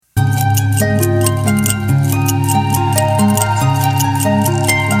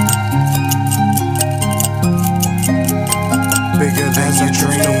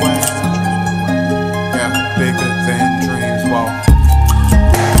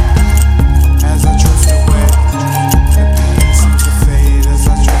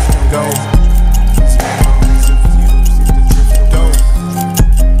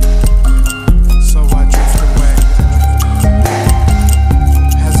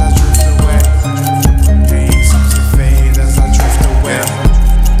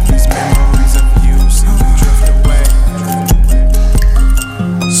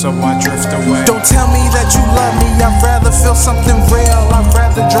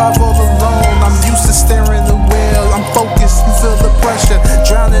drive all alone, I'm used to staring the wheel. I'm focused, you feel the pressure,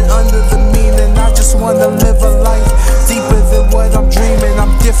 drowning under the meaning. I just wanna live a life deeper than what I'm dreaming.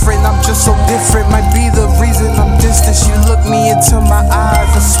 I'm different, I'm just so different. Might be the reason I'm distant. She look me into my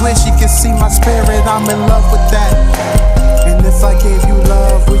eyes, I swear she can see my spirit. I'm in love with that. And if I gave you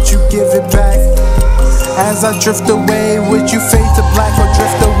love, would you give it back? As I drift away, would you fade to black or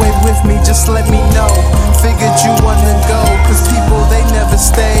drift away with me? Just let me know. Figured you wanna go, cause people, they never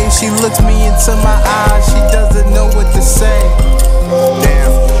stay. She looks me into my eyes, she doesn't know what to say.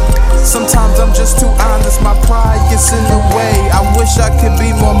 Damn. Sometimes I'm just too honest, my pride gets in the way. I wish I could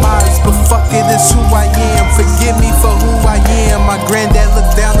be more modest, but fuck it, it's who I am. Forgive me for who I am. My granddad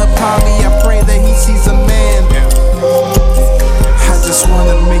looked down upon me, I pray that he sees a man. I just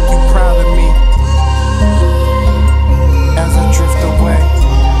wanna make you proud of me. As I drift away,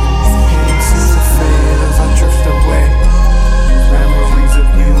 pain seems to fade as I drift away. Memories of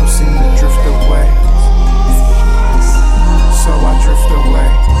you seem to drift away, so I drift away.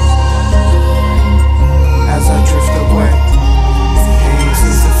 As I drift away, pain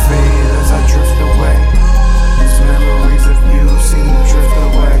seems to fade as I drift away. These memories of you seem to drift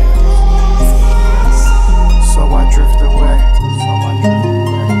away, so I drift away.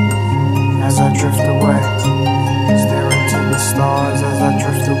 As I drift away, staring to the stars as I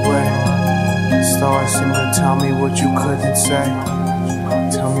drift away. The stars seem to tell me what you couldn't say.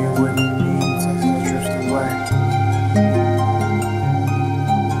 Tell me what it means as I drift away.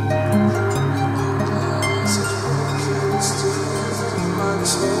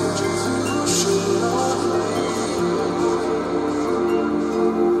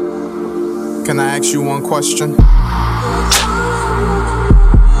 Can I ask you one question?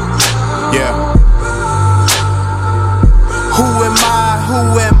 Yeah. Who am I? Who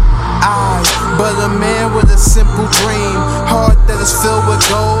am I? But a man with a simple dream, heart that is filled with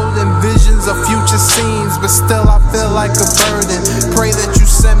gold and visions of future scenes. But still I feel like a burden. Pray that you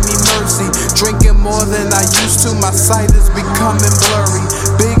send me mercy. Drinking more than I used to, my sight is becoming blurry.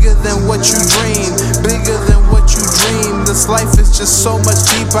 Bigger than what you dream, bigger than what you dream. This life is just so much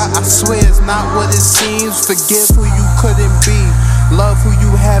deeper, I swear it's not what it seems. Forgive who you couldn't be, love who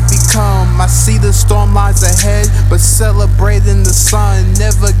you have become. I see the storm lies ahead, but celebrating the sun.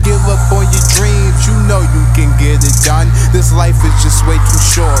 Never give up on your dreams, you know you can get it done. This life is just way too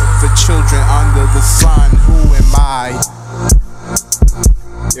short for children under the sun. Who am I?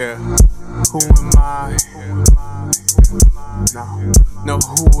 Yeah. Who am I? No,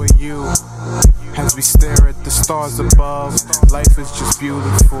 who are you? As we stare at the stars above, life is just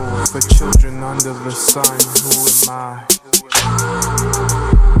beautiful for children under the sun. Who am I?